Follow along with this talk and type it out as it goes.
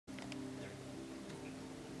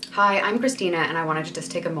Hi, I'm Christina, and I wanted to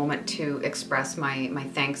just take a moment to express my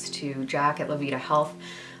thanks to Jack at Lavida Health.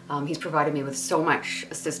 He's provided me with so much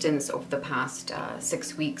assistance over the past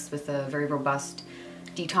 6 weeks with a very robust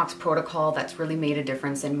detox protocol that's really made a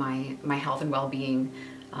difference in my health and well-being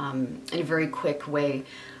in a very quick way.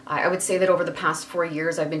 I would say that over the past 4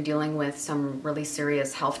 years I've been dealing with some really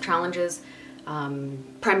serious health challenges,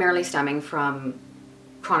 primarily stemming from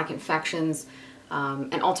chronic infections,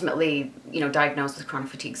 and ultimately, diagnosed with chronic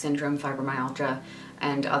fatigue syndrome, fibromyalgia,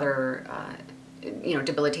 and other,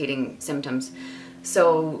 debilitating symptoms.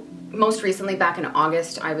 So most recently, back in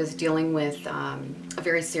August, I was dealing with a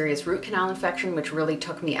very serious root canal infection, which really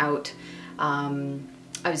took me out. I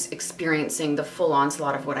was experiencing the full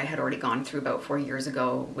onslaught of what I had already gone through about 4 years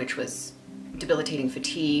ago, which was debilitating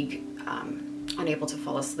fatigue, unable to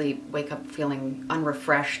fall asleep, wake up feeling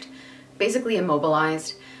unrefreshed, basically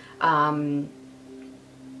immobilized.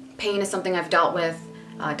 Pain is something I've dealt with,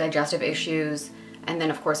 digestive issues, and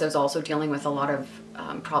then of course I was also dealing with a lot of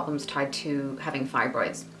problems tied to having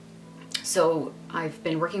fibroids. So I've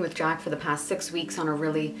been working with Jack for the past 6 weeks on a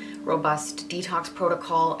really robust detox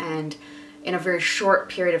protocol, and in a very short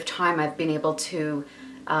period of time I've been able to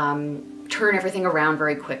turn everything around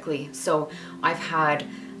very quickly. So I've had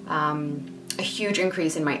a huge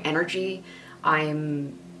increase in my energy.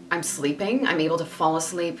 I'm sleeping. I'm able to fall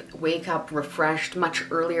asleep, wake up refreshed much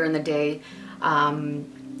earlier in the day.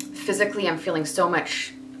 Physically, I'm feeling so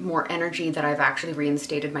much more energy that I've actually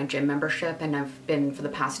reinstated my gym membership, and I've been for the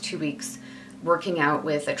past 2 weeks working out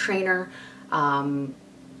with a trainer, and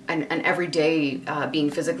every day being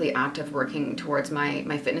physically active, working towards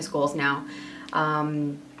my fitness goals now.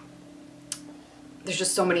 There's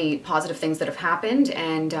just so many positive things that have happened,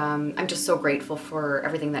 and I'm just so grateful for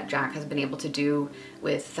everything that Jack has been able to do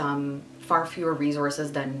with far fewer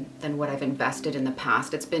resources than what I've invested in the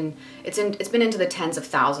past. It's been into the tens of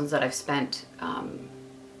thousands that I've spent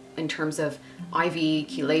in terms of IV,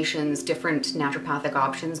 chelations, different naturopathic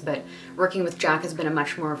options, but working with Jack has been a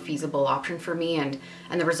much more feasible option for me, and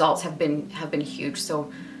the results have been huge.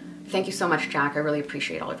 So thank you so much, Jack. I really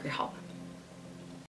appreciate all of your help.